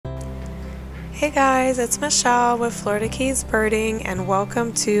Hey guys, it's Michelle with Florida Keys Birding and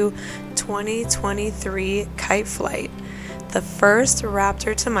welcome to 2023 Kite Flight, the first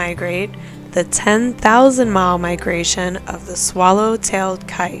raptor to migrate, the 10,000-mile migration of the swallow-tailed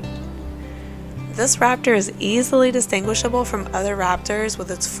kite. This raptor is easily distinguishable from other raptors with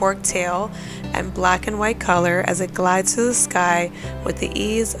its forked tail and black and white color as it glides through the sky with the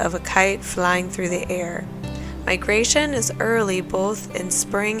ease of a kite flying through the air. Migration is early both in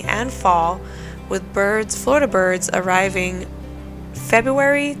spring and fall, with Florida birds arriving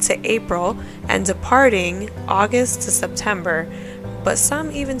February to April and departing August to September, but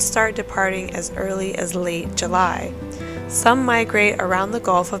some even start departing as early as late July. Some migrate around the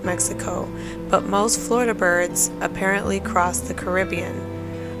Gulf of Mexico, but most Florida birds apparently cross the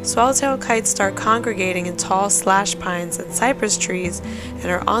Caribbean. Swallowtail kites start congregating in tall slash pines and cypress trees and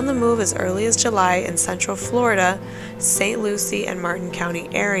are on the move as early as July in central Florida, St. Lucie, and Martin County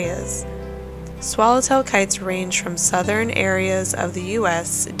areas. Swallowtail kites range from southern areas of the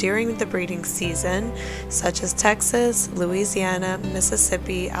U.S. during the breeding season, such as Texas, Louisiana,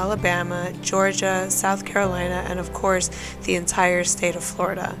 Mississippi, Alabama, Georgia, South Carolina, and of course the entire state of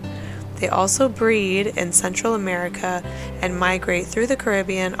Florida. They also breed in Central America and migrate through the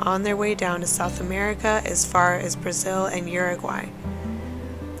Caribbean on their way down to South America as far as Brazil and Uruguay.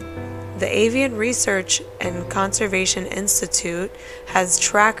 The Avian Research and Conservation Institute has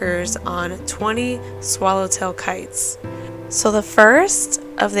trackers on 20 swallowtail kites. So the first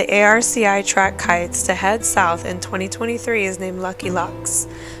of the ARCI track kites to head south in 2023 is named Luckey Lox.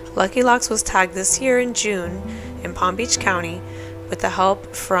 Luckey Lox was tagged this year in June in Palm Beach County with the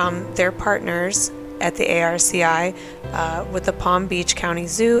help from their partners at the ARCI with the Palm Beach County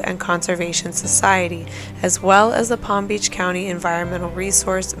Zoo and Conservation Society, as well as the Palm Beach County Environmental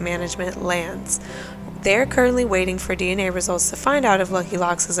Resource Management lands. They are currently waiting for DNA results to find out if Luckey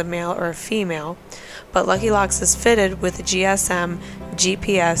Lox is a male or a female, but Luckey Lox is fitted with a GSM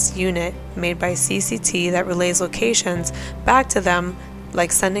GPS unit made by CCT that relays locations back to them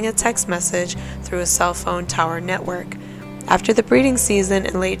like sending a text message through a cell phone tower network. After the breeding season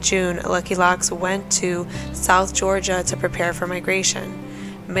in late June, Luckey Lox went to South Georgia to prepare for migration.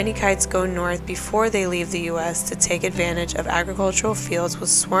 Many kites go north before they leave the U.S. to take advantage of agricultural fields with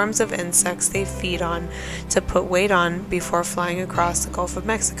swarms of insects they feed on to put weight on before flying across the Gulf of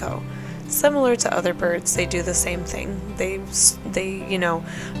Mexico. Similar to other birds, they do the same thing. They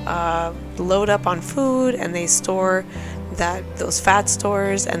load up on food and they store those fat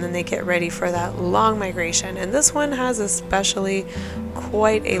stores, and then they get ready for that long migration. And this one has especially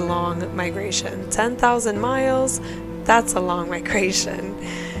quite a long migration. 10,000 miles, that's a long migration.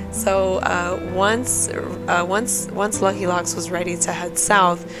 So once Luckey Lox was ready to head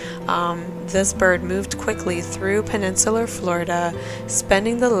south, this bird moved quickly through peninsular Florida,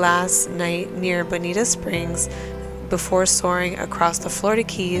 spending the last night near Bonita Springs before soaring across the Florida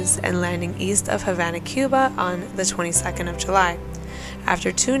Keys and landing east of Havana, Cuba on the 22nd of July.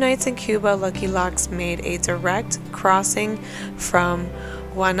 After 2 nights in Cuba, Luckey Lox made a direct crossing from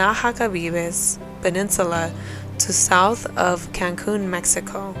Guanacabibe's Peninsula to south of Cancun,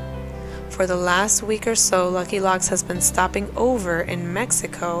 Mexico. For the last week or so, Luckey Lox has been stopping over in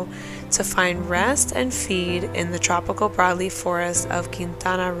Mexico to find rest and feed in the tropical broadleaf forest of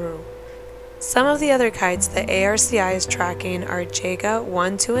Quintana Roo. Some of the other kites the ARCI is tracking are Jaga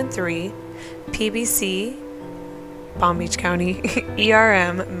 1, 2, and 3, PBC, Palm Beach County,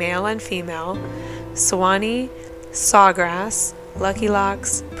 ERM, male and female, Suwannee, Sawgrass, Luckey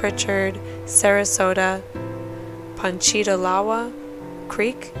Lox, Pritchard, Sarasota, Panchitolawa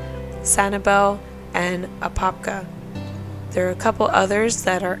Creek, Sanibel, and Apopka. There are a couple others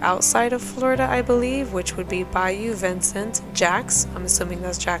that are outside of Florida, I believe, which would be Bayou Vincent, Jax, I'm assuming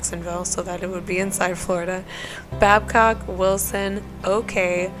that's Jacksonville, so that it would be inside Florida, Babcock, Wilson,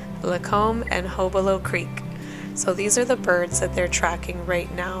 OK, Lacombe, and Hobolo Creek. So these are the birds that they're tracking right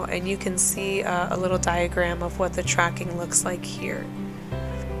now, and you can see a little diagram of what the tracking looks like here.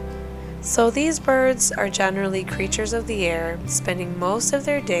 So these birds are generally creatures of the air, spending most of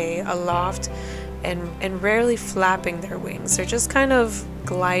their day aloft and rarely flapping their wings. They're just kind of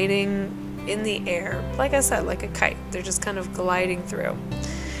gliding in the air. Like I said, like a kite. They're just kind of gliding through.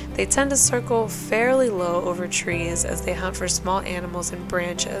 They tend to circle fairly low over trees as they hunt for small animals and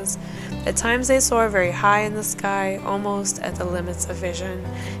branches. At times they soar very high in the sky, almost at the limits of vision,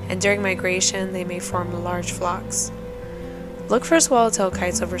 and during migration they may form large flocks. Look for swallowtail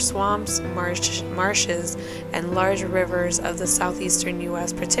kites over swamps, marshes, and large rivers of the southeastern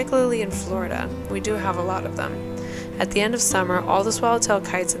U.S., particularly in Florida. We do have a lot of them. At the end of summer, all the swallowtail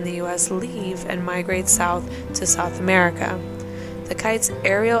kites in the U.S. leave and migrate south to South America. The kite's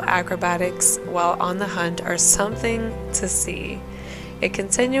aerial acrobatics while on the hunt are something to see. It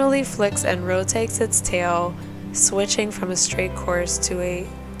continually flicks and rotates its tail, switching from a straight course to a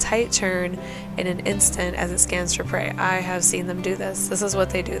tight turn in an instant as it scans for prey. I have seen them do this. This is what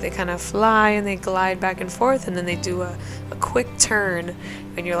they do. They kind of fly and they glide back and forth, and then they do a quick turn,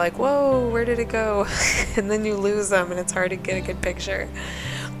 and you're like, whoa, where did it go? And then you lose them, and it's hard to get a good picture.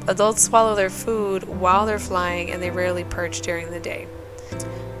 Adults swallow their food while they're flying, and they rarely perch during the day.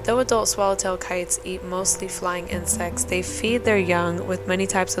 Though adult swallowtail kites eat mostly flying insects, they feed their young with many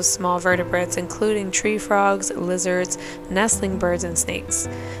types of small vertebrates, including tree frogs, lizards, nestling birds, and snakes.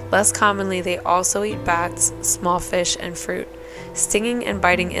 Less commonly, they also eat bats, small fish, and fruit. Stinging and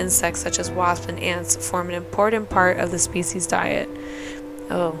biting insects such as wasps and ants form an important part of the species' diet.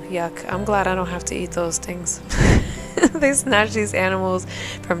 Oh, yuck. I'm glad I don't have to eat those things. They snatch these animals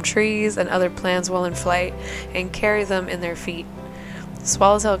from trees and other plants while in flight and carry them in their feet.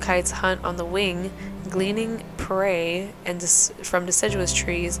 Swallowtail kites hunt on the wing, gleaning prey from deciduous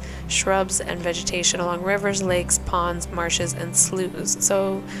trees, shrubs, and vegetation along rivers, lakes, ponds, marshes, and sloughs.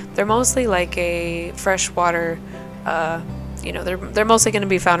 So they're mostly like a freshwater, they're mostly going to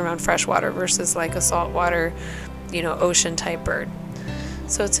be found around freshwater versus like a saltwater, ocean type bird.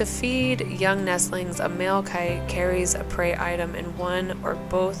 So to feed young nestlings, a male kite carries a prey item in one or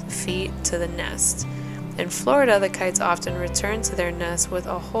both feet to the nest. In Florida, the kites often return to their nest with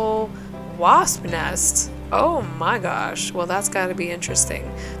a whole wasp nest. Oh my gosh. Well, that's got to be interesting.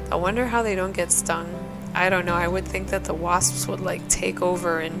 I wonder how they don't get stung. I don't know. I would think that the wasps would like take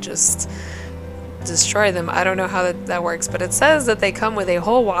over and just destroy them. I don't know how that works, but it says that they come with a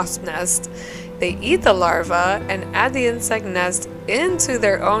whole wasp nest. They eat the larva and add the insect nest into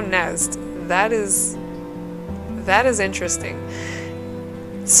their own nest. That is interesting.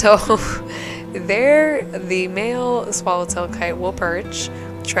 So there, the male swallowtail kite will perch,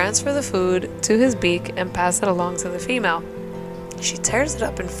 transfer the food to his beak, and pass it along to the female. She tears it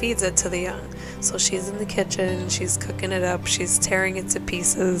up and feeds it to the young. So she's in the kitchen, she's cooking it up, she's tearing it to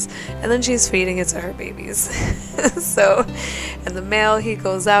pieces, and then she's feeding it to her babies. And the male, he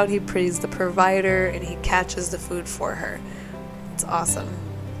goes out, he plays the provider, and he catches the food for her. It's awesome.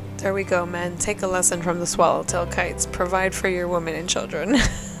 There we go, men. Take a lesson from the swallowtail kites. Provide for your women and children.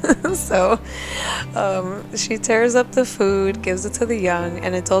 She tears up the food, gives it to the young,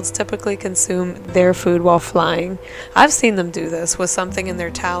 and adults typically consume their food while flying. I've seen them do this with something in their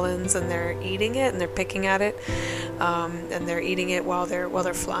talons, and they're eating it and they're picking at it, and they're eating it while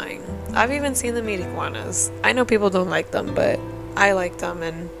they're flying. I've even seen them eat iguanas. I know people don't like them, but I like them,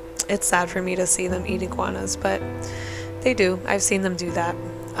 and it's sad for me to see them eat iguanas, but they do. I've seen them do that.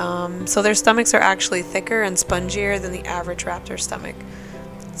 So their stomachs are actually thicker and spongier than the average raptor stomach.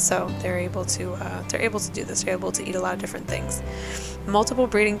 So they're able to do this. They're able to eat a lot of different things. Multiple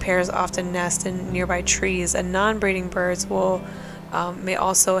breeding pairs often nest in nearby trees, and non-breeding birds may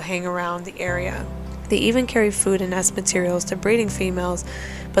also hang around the area. They even carry food and nest materials to breeding females,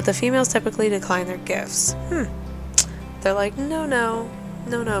 but the females typically decline their gifts. They're like, no,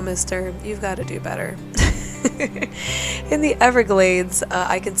 mister, you've got to do better. In the Everglades,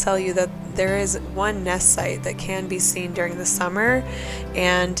 I can tell you that there is one nest site that can be seen during the summer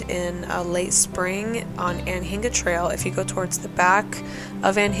and in late spring on Anhinga Trail. If you go towards the back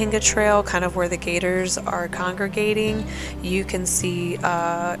of Anhinga Trail, kind of where the gators are congregating, you can see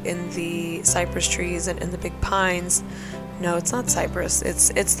in the cypress trees and in the big pines. No, it's not cypress.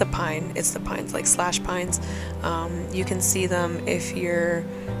 It's the pine. It's the pines, like slash pines. You can see them if you're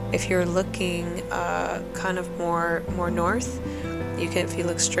looking kind of more north. You can, if you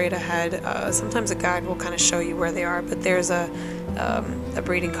look straight ahead. Sometimes a guide will kind of show you where they are, but there's a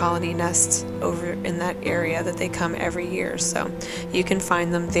breeding colony nest over in that area that they come every year. So you can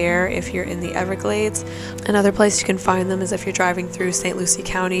find them there if you're in the Everglades. Another place you can find them is if you're driving through St. Lucie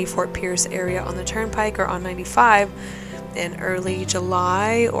County, Fort Pierce area on the Turnpike or on 95. In early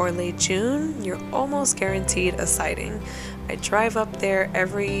July or late June, you're almost guaranteed a sighting. I drive up there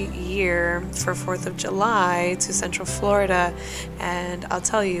every year for 4th of July to Central Florida, and I'll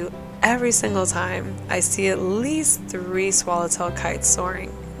tell you, every single time I see at least 3 swallowtail kites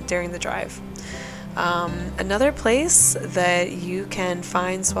soaring during the drive. Another place that you can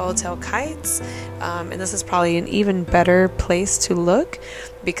find swallowtail kites, and this is probably an even better place to look,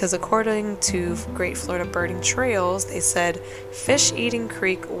 because according to Great Florida Birding Trails, they said Fish Eating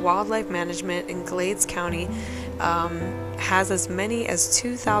Creek Wildlife Management in Glades County has as many as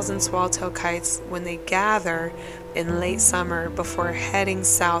 2,000 swallowtail kites when they gather in late summer before heading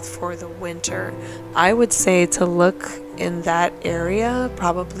south for the winter. I would say to look in that area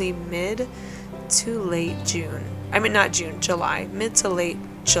probably mid to late June. I mean, not June, July, mid to late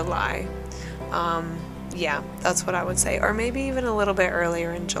July. Yeah, that's what I would say, or maybe even a little bit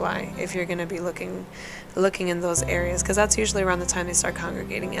earlier in July if you're going to be looking in those areas, because that's usually around the time they start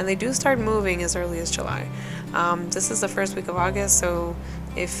congregating, and they do start moving as early as July. This is the first week of August, so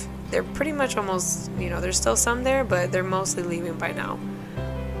if they're pretty much almost, you know, there's still some there, but they're mostly leaving by now.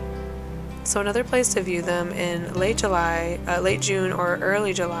 So another place to view them in late June or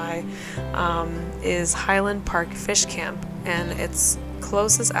early July is Highland Park Fish Camp, and it's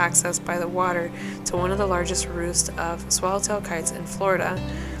closest access by the water to one of the largest roosts of swallowtail kites in Florida.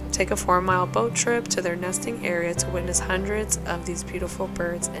 Take a 4-mile boat trip to their nesting area to witness hundreds of these beautiful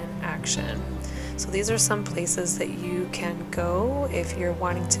birds in action. So these are some places that you can go if you're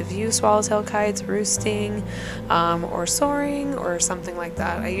wanting to view swallowtail kites roosting or soaring or something like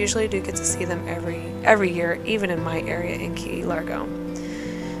that. I usually do get to see them every year, even in my area in Key Largo.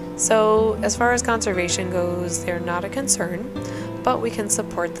 So as far as conservation goes, they're not a concern, but we can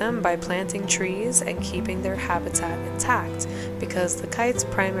support them by planting trees and keeping their habitat intact, because the kite's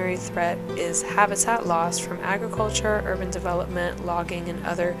primary threat is habitat loss from agriculture, urban development, logging, and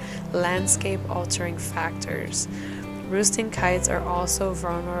other landscape-altering factors. Roosting kites are also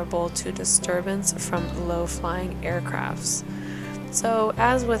vulnerable to disturbance from low-flying aircrafts. So,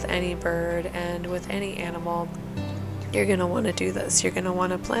 as with any bird and with any animal, you're going to want to do this. You're going to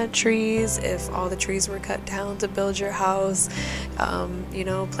want to plant trees. If all the trees were cut down to build your house, you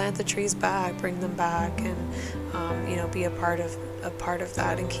know, plant the trees back, bring them back, and you know, be a part of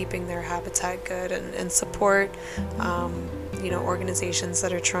that and keeping their habitat good, and support you know, organizations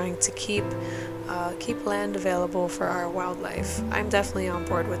that are trying to keep land available for our wildlife. I'm definitely on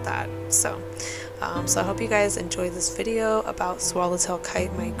board with that. So I hope you guys enjoyed this video about swallowtail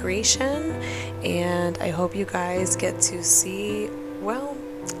kite migration, and I hope you guys get to see, well,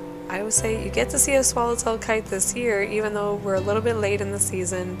 I would say you get to see a swallowtail kite this year, even though we're a little bit late in the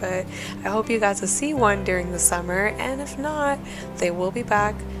season, but I hope you got to see one during the summer, and if not, they will be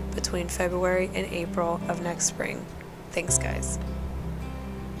back between February and April of next spring. Thanks, guys.